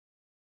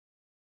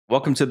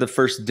Welcome to the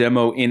first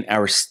demo in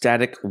our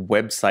static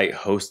website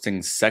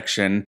hosting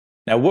section.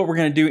 Now, what we're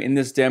going to do in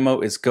this demo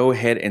is go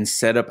ahead and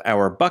set up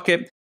our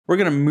bucket. We're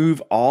going to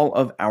move all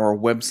of our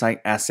website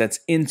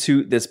assets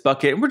into this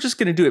bucket. And we're just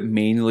going to do it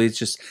manually. It's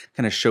just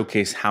kind of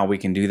showcase how we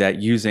can do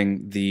that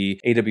using the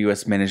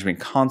AWS Management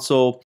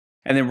Console.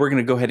 And then we're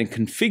going to go ahead and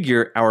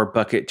configure our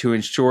bucket to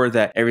ensure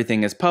that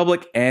everything is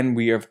public. And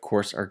we, of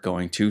course, are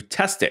going to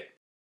test it.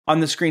 On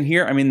the screen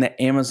here, I'm in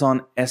the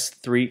Amazon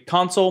S3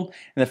 console.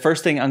 And the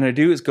first thing I'm going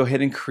to do is go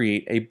ahead and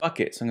create a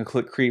bucket. So I'm going to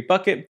click Create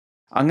Bucket.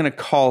 I'm going to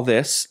call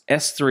this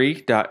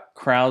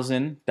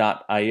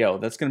s3.krausen.io.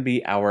 That's going to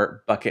be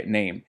our bucket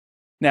name.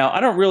 Now, I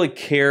don't really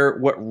care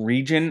what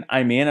region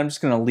I'm in. I'm just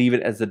going to leave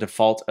it as the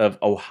default of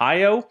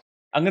Ohio.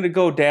 I'm going to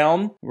go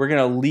down. We're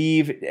going to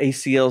leave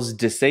ACLs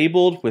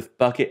disabled with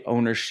bucket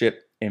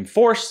ownership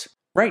enforced.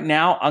 Right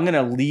now, I'm going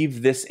to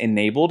leave this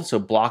enabled, so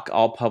block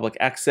all public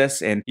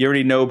access. And you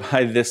already know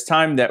by this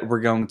time that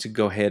we're going to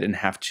go ahead and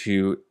have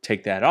to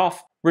take that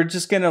off. We're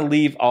just going to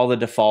leave all the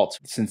defaults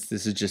since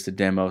this is just a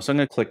demo. So I'm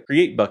going to click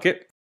Create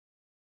Bucket.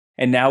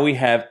 And now we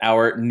have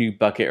our new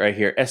bucket right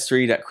here,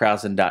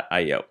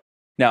 s3.krausen.io.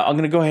 Now I'm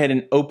going to go ahead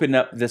and open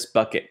up this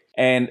bucket.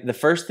 And the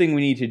first thing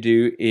we need to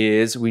do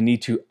is we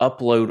need to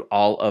upload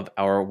all of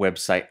our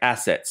website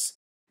assets.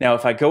 Now,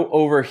 if I go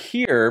over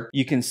here,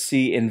 you can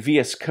see in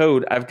VS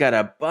Code, I've got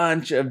a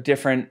bunch of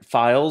different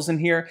files in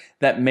here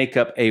that make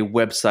up a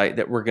website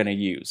that we're going to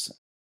use.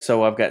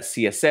 So I've got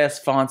CSS,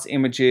 fonts,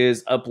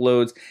 images,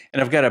 uploads, and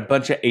I've got a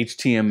bunch of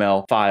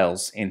HTML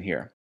files in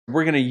here.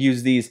 We're going to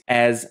use these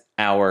as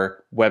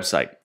our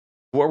website.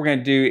 What we're going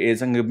to do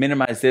is I'm going to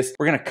minimize this.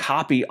 We're going to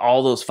copy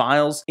all those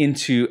files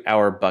into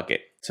our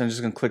bucket. So I'm just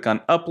going to click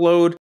on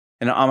Upload.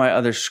 And on my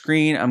other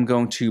screen, I'm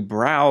going to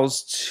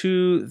browse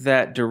to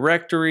that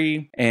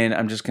directory and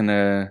I'm just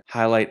gonna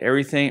highlight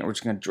everything. We're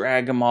just gonna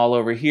drag them all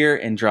over here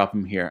and drop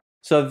them here.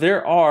 So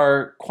there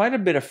are quite a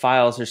bit of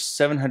files. There's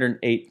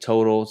 708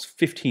 total, it's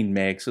 15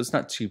 meg, so it's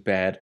not too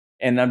bad.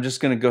 And I'm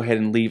just gonna go ahead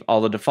and leave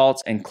all the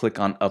defaults and click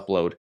on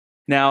upload.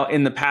 Now,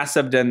 in the past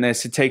I've done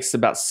this, it takes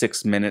about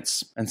 6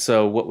 minutes. And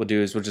so what we'll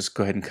do is we'll just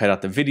go ahead and cut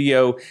out the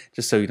video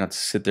just so you don't have to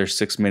sit there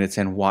 6 minutes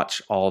and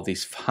watch all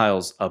these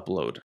files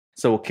upload.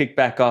 So we'll kick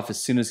back off as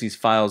soon as these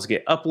files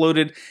get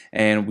uploaded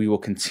and we will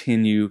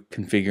continue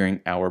configuring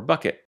our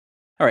bucket.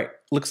 All right,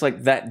 looks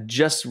like that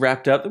just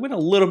wrapped up. It went a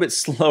little bit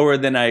slower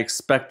than I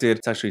expected.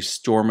 It's actually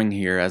storming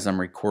here as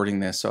I'm recording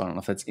this, so I don't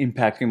know if that's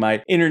impacting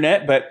my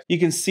internet, but you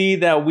can see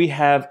that we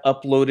have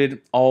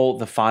uploaded all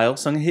the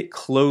files. So I'm gonna hit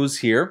close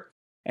here.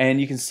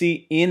 And you can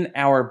see in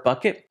our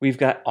bucket, we've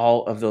got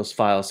all of those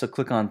files. So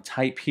click on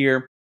type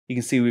here. You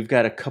can see we've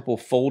got a couple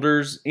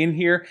folders in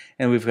here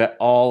and we've got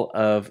all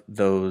of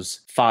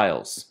those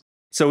files.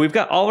 So we've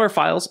got all of our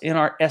files in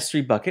our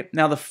S3 bucket.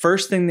 Now the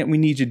first thing that we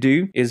need to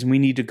do is we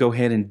need to go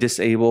ahead and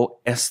disable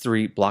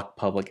S3 block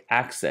public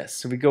access.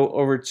 So we go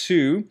over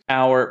to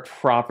our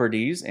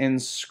properties and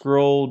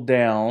scroll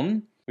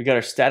down. We got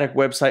our static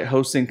website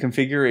hosting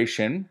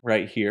configuration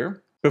right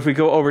here. But if we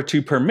go over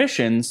to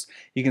permissions,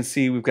 you can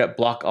see we've got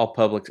block all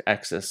public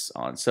access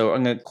on. So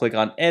I'm going to click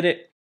on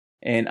edit.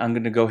 And I'm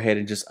going to go ahead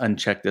and just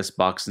uncheck this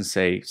box and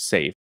say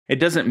save.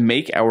 It doesn't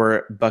make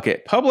our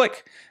bucket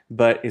public,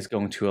 but it's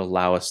going to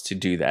allow us to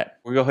do that.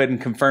 We'll go ahead and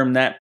confirm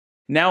that.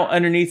 Now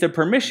underneath the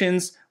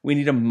permissions, we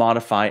need to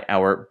modify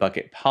our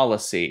bucket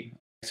policy.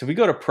 So if we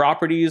go to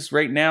properties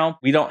right now,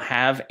 we don't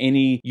have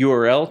any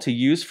URL to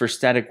use for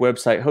static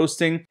website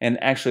hosting.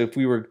 And actually, if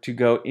we were to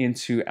go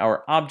into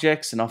our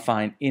objects and I'll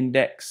find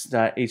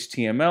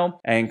index.html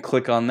and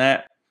click on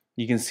that,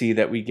 you can see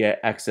that we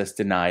get access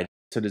denied.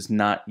 So it is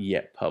not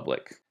yet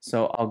public.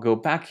 So I'll go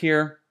back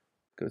here,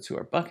 go to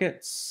our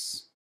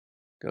buckets,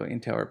 go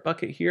into our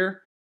bucket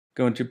here,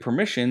 go into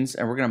permissions,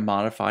 and we're going to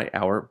modify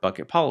our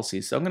bucket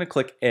policy. So I'm going to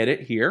click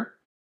edit here.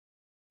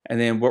 And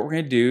then what we're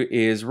going to do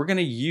is we're going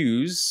to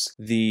use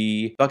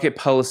the bucket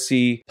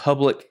policy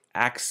public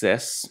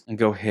access and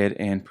go ahead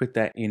and put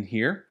that in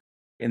here.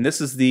 And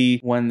this is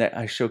the one that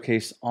I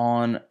showcased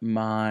on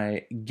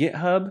my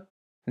GitHub.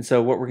 And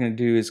so what we're going to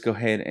do is go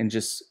ahead and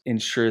just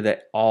ensure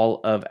that all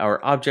of our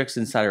objects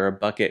inside of our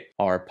bucket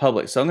are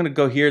public. So I'm going to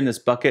go here in this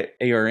bucket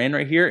ARN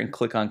right here and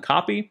click on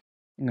copy.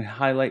 I'm going to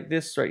highlight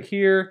this right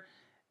here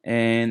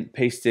and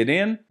paste it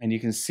in. And you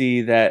can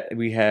see that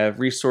we have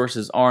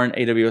resources are in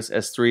AWS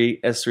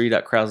S3,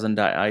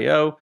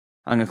 s3.krausen.io.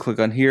 I'm going to click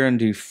on here and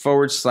do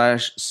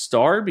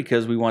 /*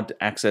 because we want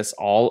to access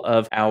all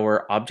of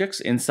our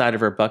objects inside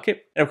of our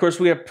bucket. And of course,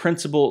 we have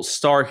principal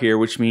star here,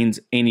 which means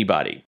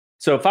anybody.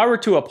 So if I were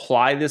to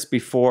apply this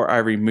before I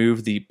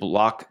remove the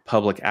block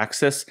public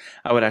access,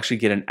 I would actually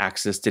get an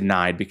access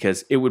denied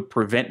because it would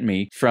prevent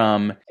me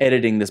from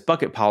editing this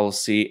bucket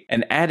policy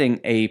and adding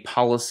a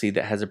policy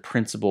that has a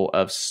principal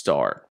of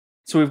star.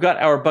 So we've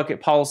got our bucket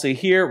policy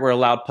here. We're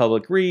allowed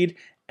public read.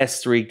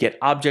 S3 get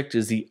object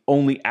is the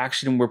only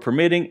action we're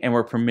permitting, and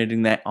we're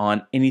permitting that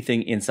on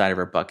anything inside of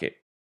our bucket.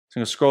 So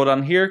I'm going to scroll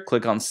down here,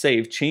 click on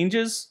Save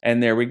Changes,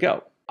 and there we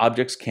go.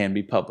 Objects can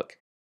be public.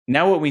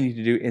 Now what we need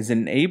to do is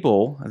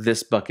enable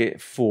this bucket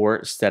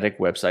for static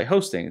website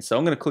hosting. So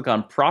I'm going to click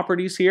on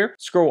properties here,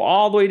 scroll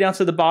all the way down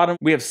to the bottom.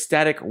 We have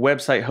static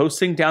website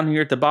hosting down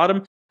here at the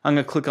bottom. I'm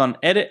going to click on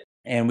edit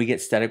and we get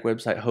static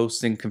website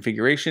hosting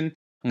configuration.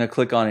 I'm going to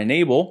click on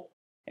enable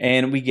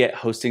and we get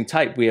hosting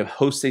type. We have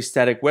host a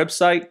static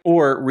website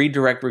or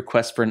redirect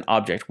request for an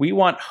object. We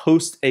want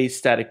host a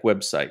static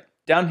website.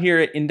 Down here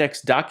at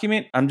index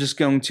document, I'm just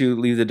going to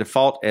leave the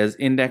default as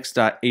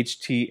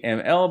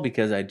index.html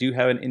because I do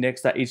have an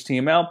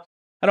index.html.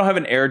 I don't have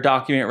an error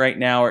document right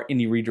now or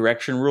any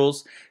redirection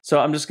rules. So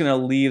I'm just going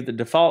to leave the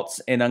defaults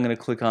and I'm going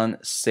to click on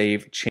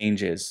save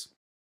changes.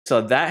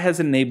 So that has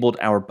enabled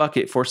our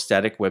bucket for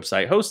static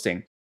website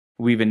hosting.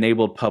 We've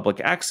enabled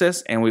public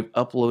access and we've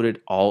uploaded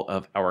all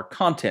of our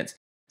content.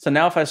 So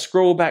now if I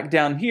scroll back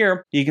down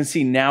here, you can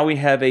see now we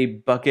have a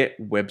bucket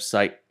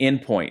website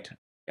endpoint.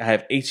 I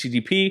have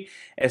HTTP,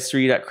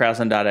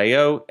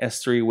 s3.crowdsound.io,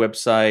 S3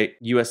 website,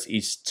 US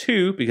East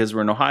 2, because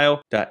we're in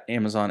Ohio,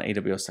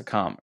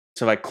 .amazonaws.com.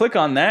 So if I click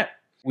on that,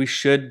 we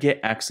should get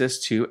access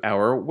to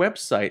our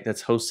website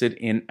that's hosted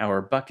in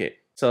our bucket.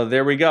 So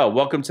there we go.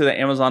 Welcome to the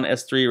Amazon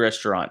S3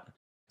 restaurant,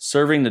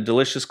 serving the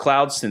delicious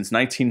clouds since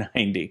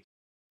 1990.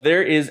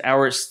 There is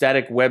our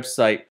static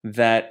website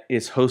that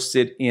is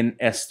hosted in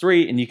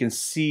S3, and you can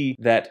see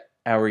that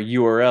our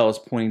URL is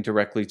pointing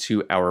directly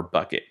to our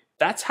bucket.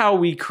 That's how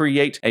we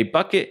create a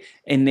bucket,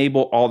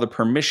 enable all the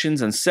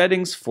permissions and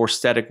settings for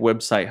static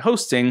website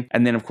hosting,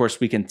 and then of course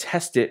we can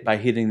test it by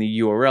hitting the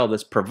URL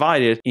that's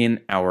provided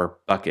in our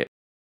bucket.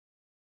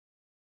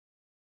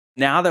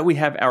 Now that we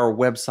have our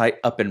website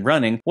up and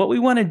running, what we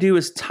want to do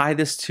is tie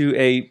this to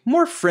a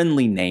more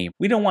friendly name.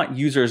 We don't want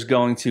users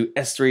going to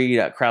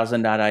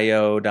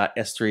s3.crowdsound.io,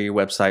 S3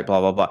 website, blah,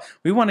 blah, blah.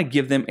 We want to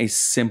give them a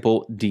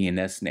simple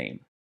DNS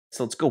name.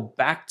 So let's go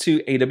back to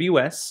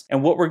AWS.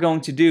 And what we're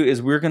going to do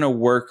is we're going to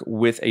work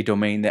with a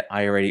domain that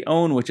I already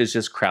own, which is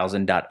just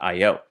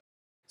crowdsound.io.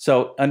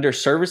 So under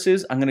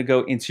services, I'm going to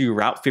go into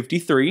Route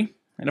 53.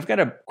 And I've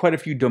got quite a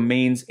few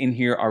domains in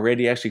here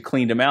already. I actually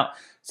cleaned them out.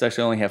 So I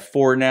actually only have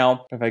 4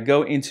 now. If I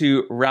go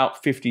into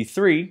Route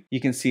 53, you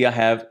can see I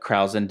have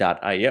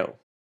crowdsound.io.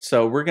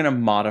 So we're going to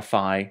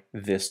modify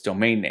this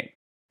domain name.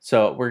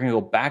 So we're going to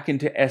go back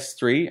into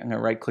S3. I'm going to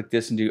right click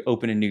this and do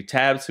open a new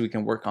tab so we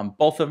can work on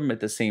both of them at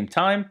the same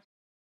time.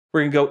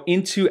 We're going to go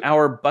into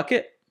our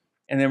bucket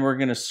and then we're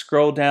going to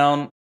scroll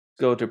down,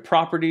 go to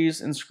properties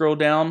and scroll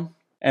down.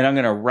 And I'm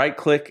going to right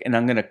click and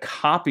I'm going to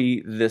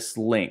copy this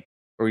link,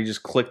 or you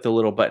just click the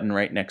little button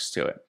right next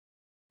to it.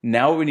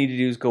 Now what we need to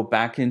do is go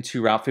back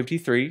into Route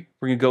 53.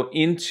 We're going to go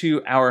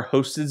into our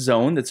hosted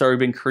zone that's already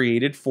been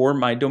created for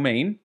my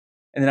domain.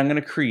 And then I'm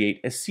going to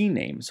create a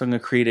CNAME. So I'm going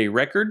to create a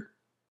record.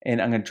 And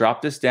I'm going to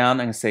drop this down.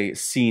 I'm going to say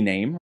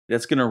CNAME.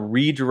 That's going to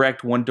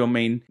redirect one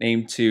domain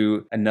name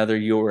to another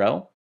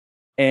URL.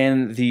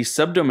 And the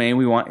subdomain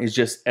we want is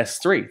just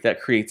S3. That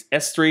creates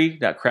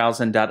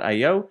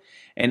s3.crowdsound.io.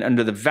 And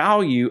under the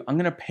value, I'm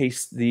going to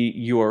paste the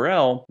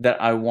URL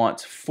that I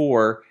want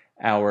for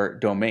our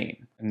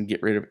domain. And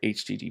get rid of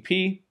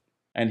HTTP.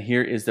 And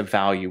here is the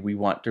value we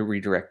want to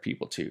redirect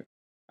people to.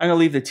 I'm going to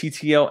leave the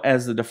TTL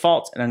as the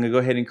default. And I'm going to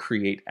go ahead and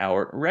create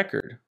our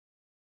record.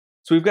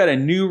 So we've got a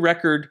new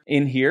record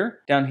in here,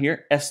 down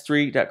here,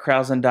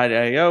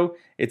 s3.crowdsound.io.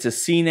 It's a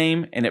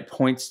CNAME and it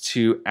points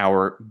to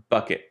our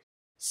bucket.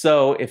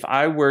 So if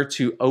I were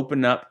to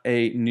open up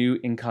a new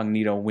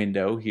incognito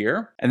window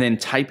here and then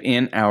type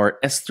in our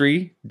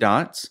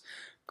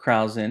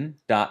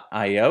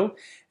s3.crowdsound.io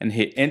and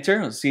hit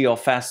enter, let's see how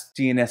fast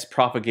DNS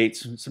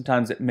propagates.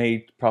 Sometimes it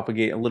may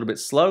propagate a little bit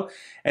slow.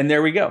 And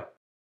there we go.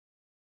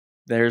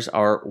 There's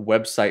our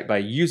website. By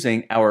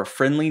using our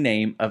friendly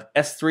name of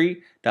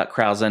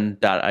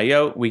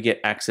s3.crowdsound.io, we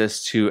get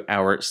access to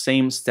our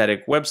same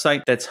static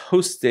website that's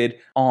hosted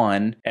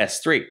on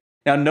S3.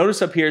 Now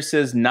notice up here it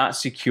says not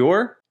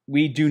secure.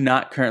 We do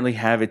not currently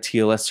have a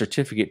TLS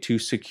certificate to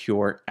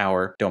secure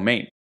our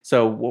domain.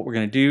 So what we're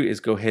going to do is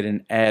go ahead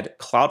and add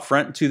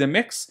CloudFront to the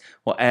mix.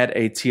 We'll add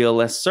a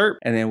TLS cert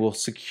and then we'll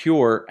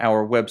secure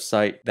our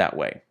website that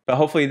way. But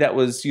hopefully that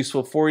was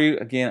useful for you.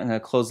 Again, I'm going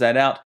to close that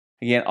out.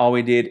 Again, all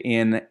we did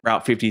in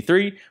Route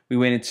 53, we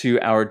went into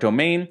our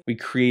domain, we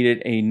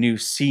created a new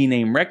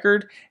CNAME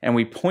record, and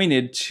we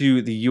pointed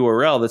to the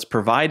URL that's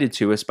provided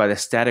to us by the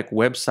static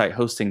website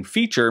hosting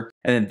feature,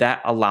 and then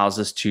that allows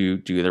us to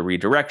do the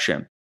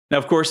redirection. Now,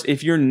 of course,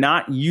 if you're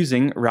not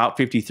using Route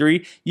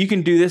 53, you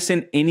can do this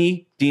in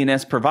any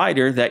DNS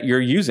provider that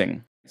you're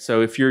using.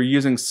 So if you're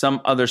using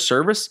some other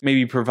service,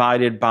 maybe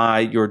provided by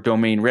your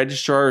domain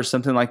registrar or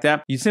something like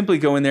that, you simply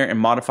go in there and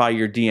modify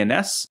your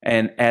DNS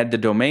and add the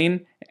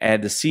domain,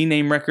 add the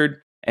CNAME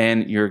record,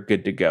 and you're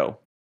good to go.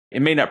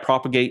 It may not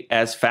propagate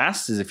as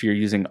fast as if you're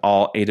using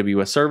all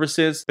AWS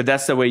services, but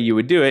that's the way you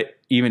would do it,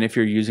 even if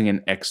you're using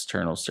an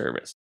external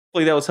service.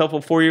 Hopefully that was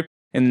helpful for you.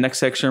 In the next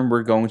section,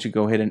 we're going to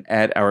go ahead and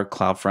add our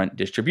CloudFront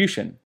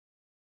distribution.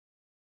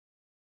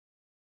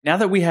 Now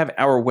that we have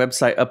our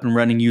website up and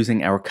running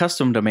using our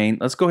custom domain,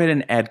 let's go ahead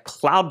and add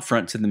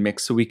CloudFront to the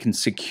mix so we can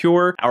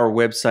secure our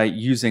website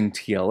using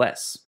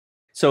TLS.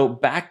 So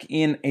back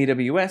in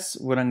AWS,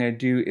 what I'm going to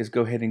do is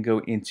go ahead and go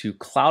into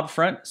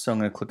CloudFront. So I'm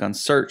going to click on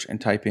search and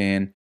type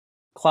in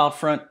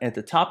CloudFront at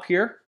the top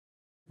here.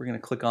 We're going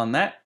to click on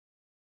that.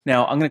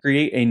 Now I'm going to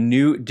create a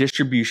new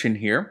distribution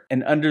here,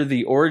 and under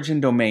the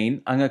origin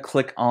domain, I'm going to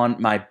click on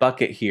my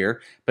bucket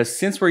here. But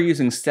since we're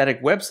using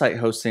static website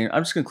hosting,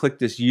 I'm just going to click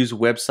this use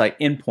website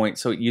endpoint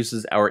so it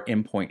uses our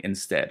endpoint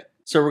instead.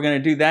 So we're going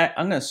to do that.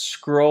 I'm going to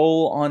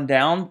scroll on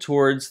down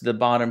towards the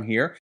bottom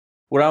here.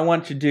 What I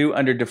want to do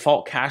under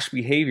default cache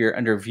behavior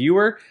under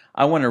viewer,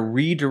 I want to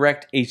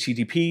redirect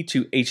HTTP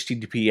to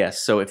HTTPS.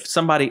 So if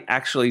somebody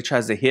actually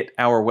tries to hit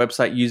our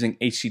website using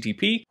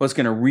HTTP, well, it's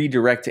going to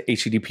redirect to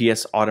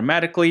HTTPS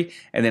automatically,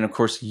 and then of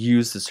course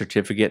use the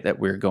certificate that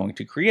we're going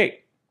to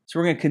create. So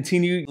we're going to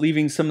continue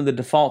leaving some of the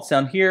defaults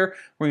down here.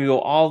 We're going to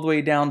go all the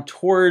way down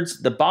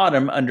towards the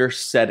bottom under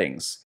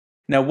settings.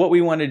 Now what we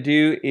want to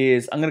do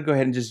is I'm going to go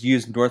ahead and just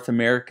use North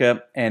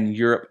America and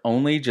Europe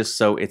only, just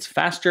so it's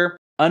faster.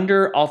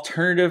 Under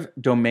alternative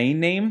domain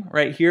name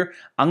right here,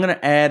 I'm going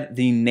to add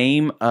the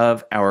name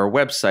of our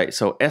website.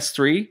 So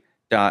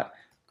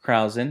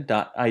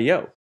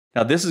s3.krausen.io.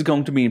 Now this is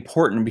going to be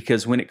important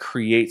because when it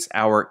creates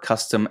our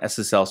custom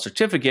SSL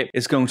certificate,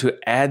 it's going to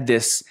add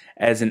this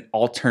as an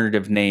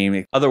alternative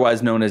name,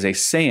 otherwise known as a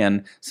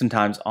SAN,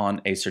 sometimes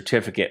on a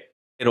certificate.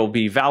 It'll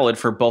be valid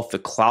for both the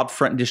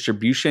CloudFront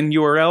distribution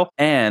URL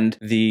and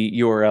the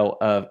URL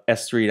of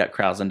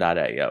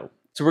s3.krausen.io.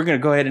 So we're going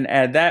to go ahead and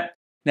add that.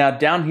 Now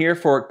down here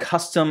for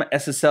custom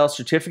SSL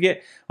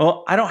certificate,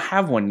 well, I don't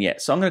have one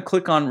yet. So I'm going to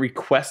click on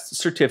request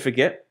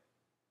certificate.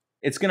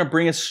 It's going to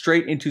bring us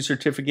straight into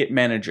certificate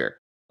manager.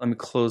 Let me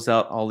close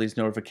out all these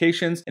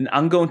notifications, and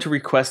I'm going to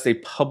request a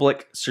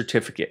public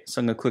certificate.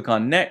 So I'm going to click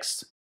on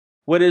next.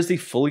 What is the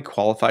fully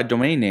qualified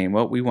domain name?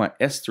 Well, we want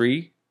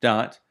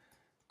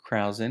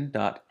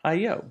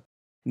s3.krausen.io.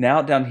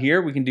 Now down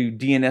here, we can do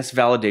DNS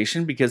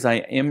validation because I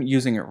am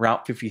using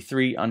Route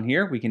 53 on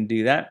here. We can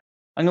do that.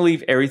 I'm going to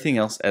leave everything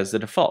else as the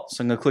default.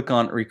 So I'm going to click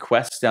on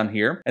requests down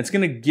here. It's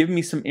going to give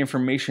me some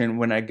information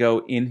when I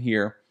go in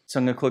here. So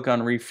I'm going to click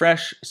on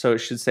refresh. So it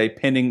should say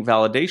pending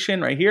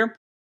validation right here.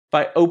 If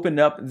I open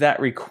up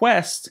that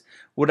request,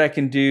 what I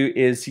can do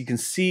is you can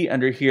see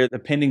under here the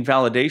pending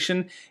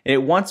validation.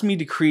 It wants me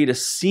to create a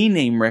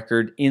CNAME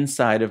record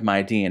inside of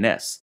my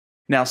DNS.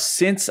 Now,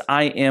 since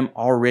I am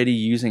already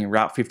using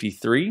Route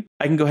 53,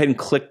 I can go ahead and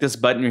click this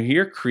button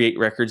here, create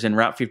records in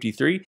Route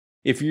 53.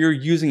 If you're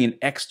using an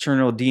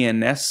external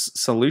DNS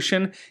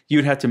solution, you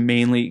would have to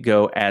mainly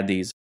go add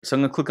these. So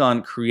I'm going to click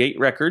on create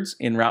records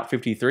in Route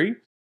 53.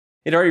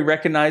 It already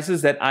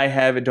recognizes that I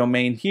have a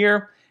domain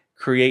here,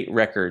 create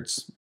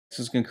records.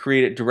 So it's going to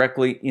create it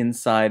directly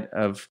inside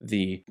of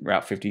the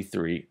Route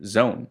 53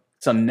 zone.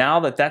 So now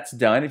that that's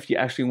done, if you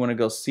actually want to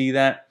go see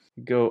that,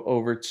 go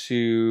over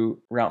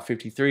to Route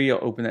 53, you'll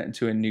open that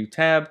into a new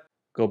tab,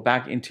 go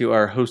back into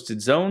our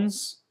hosted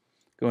zones,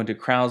 go into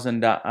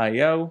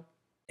krausen.io.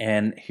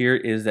 And here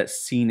is that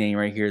CNAME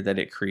right here that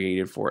it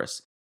created for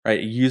us, right?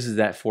 It uses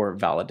that for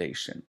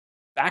validation.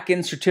 Back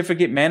in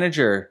Certificate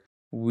Manager,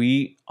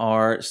 we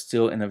are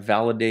still in a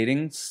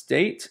validating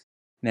state.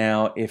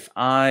 Now, if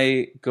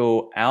I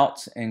go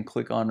out and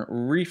click on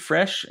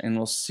refresh, and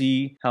we'll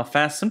see how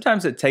fast,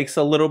 sometimes it takes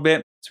a little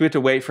bit. So we have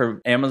to wait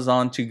for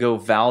Amazon to go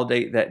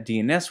validate that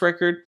DNS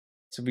record.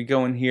 So if we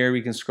go in here,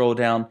 we can scroll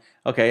down.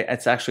 Okay,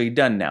 it's actually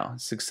done now,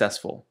 it's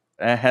successful.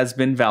 That has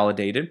been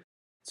validated.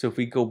 So if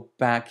we go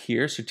back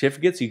here,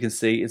 certificates, you can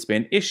see it's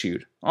been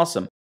issued.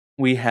 Awesome.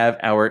 We have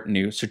our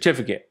new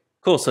certificate.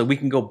 Cool, so we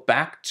can go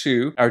back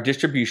to our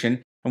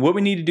distribution. And what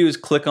we need to do is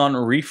click on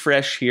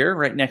refresh here,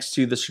 right next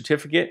to the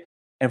certificate.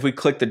 And if we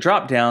click the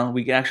drop down,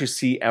 we can actually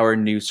see our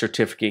new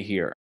certificate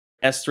here,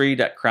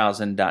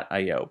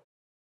 s3.krausen.io.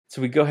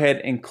 So we go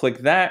ahead and click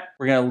that.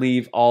 We're gonna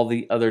leave all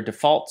the other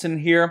defaults in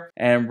here,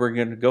 and we're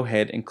gonna go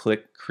ahead and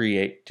click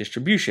create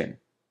distribution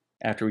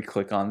after we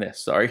click on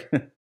this, sorry.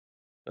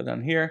 So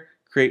down here,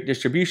 create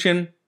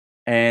distribution,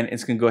 and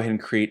it's going to go ahead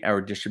and create our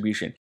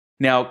distribution.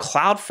 Now,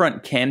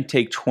 CloudFront can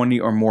take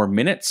 20 or more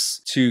minutes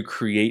to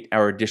create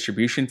our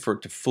distribution for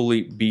it to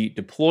fully be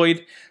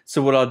deployed.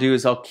 So what I'll do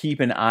is I'll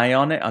keep an eye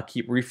on it. I'll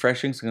keep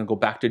refreshing. So I'm going to go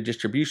back to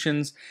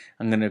distributions.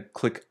 I'm going to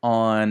click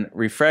on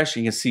refresh.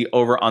 You can see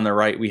over on the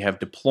right, we have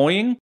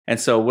deploying. And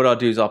so what I'll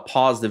do is I'll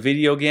pause the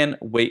video again,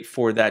 wait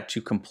for that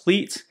to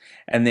complete,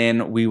 and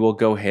then we will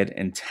go ahead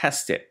and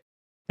test it.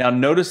 Now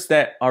notice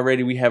that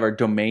already we have our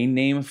domain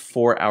name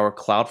for our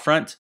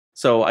CloudFront.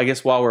 So I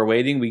guess while we're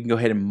waiting, we can go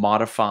ahead and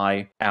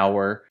modify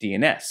our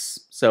DNS.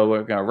 So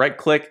we're going to right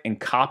click and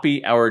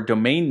copy our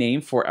domain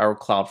name for our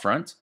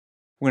CloudFront.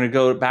 We're going to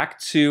go back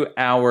to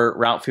our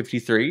Route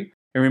 53.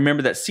 And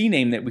remember that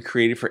CNAME that we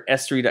created for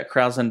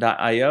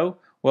s3.krausen.io,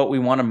 well, we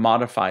want to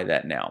modify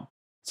that now.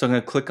 So I'm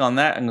going to click on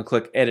that. I'm going to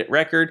click edit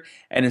record.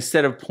 And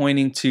instead of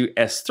pointing to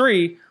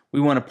S3, we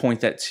want to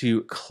point that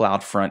to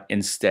CloudFront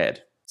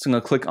instead. So I'm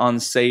going to click on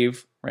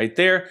save right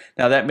there.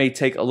 Now that may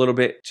take a little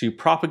bit to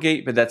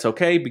propagate, but that's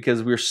okay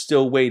because we're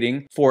still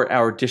waiting for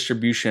our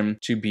distribution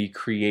to be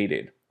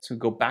created. So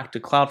go back to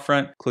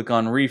CloudFront, click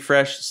on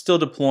refresh, still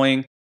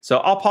deploying. So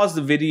I'll pause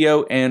the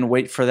video and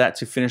wait for that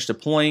to finish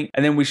deploying,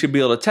 and then we should be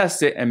able to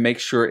test it and make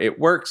sure it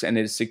works and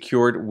it is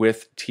secured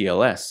with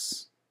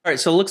TLS. All right,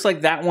 so it looks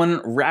like that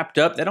one wrapped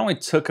up. That only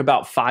took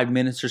about 5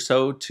 minutes or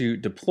so to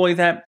deploy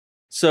that.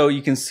 So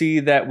you can see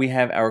that we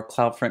have our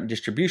CloudFront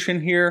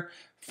distribution here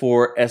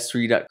for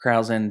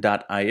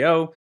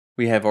s3.crowdzen.io.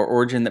 We have our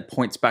origin that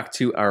points back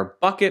to our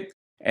bucket,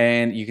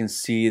 and you can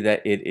see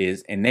that it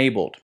is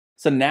enabled.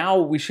 So now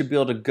we should be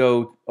able to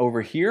go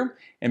over here.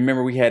 And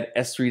remember, we had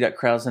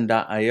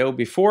s3.crowdzen.io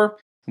before.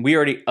 We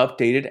already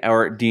updated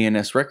our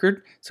DNS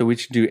record. So we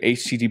should do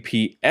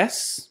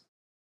https://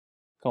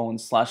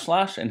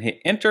 and hit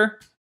enter.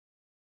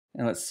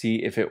 And let's see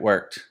if it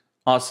worked.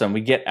 Awesome.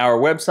 We get our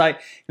website,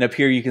 and up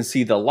here you can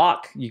see the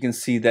lock. You can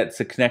see that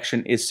the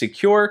connection is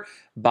secure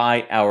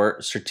by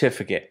our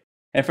certificate.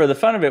 And for the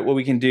fun of it, what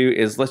we can do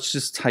is let's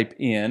just type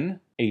in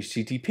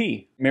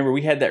HTTP. Remember,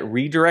 we had that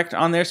redirect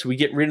on there, so we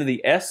get rid of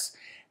the S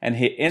and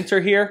hit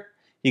enter here.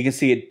 You can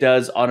see it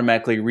does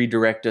automatically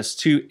redirect us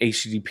to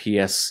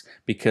HTTPS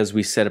because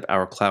we set up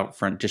our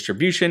CloudFront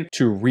distribution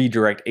to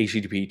redirect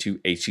HTTP to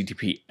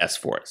HTTPS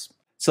for us.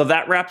 So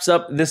that wraps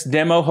up this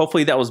demo.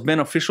 Hopefully that was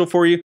beneficial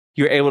for you.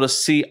 You're able to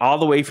see all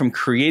the way from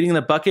creating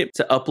the bucket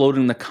to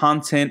uploading the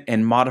content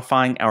and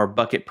modifying our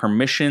bucket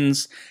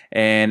permissions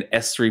and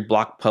S3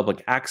 block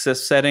public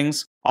access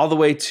settings, all the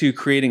way to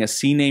creating a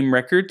CNAME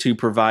record to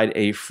provide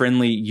a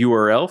friendly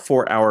URL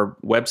for our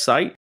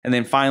website. And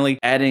then finally,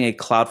 adding a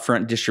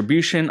CloudFront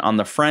distribution on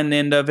the front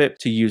end of it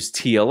to use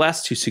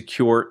TLS to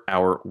secure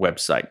our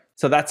website.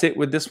 So that's it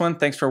with this one.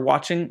 Thanks for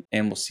watching,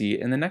 and we'll see you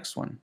in the next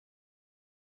one.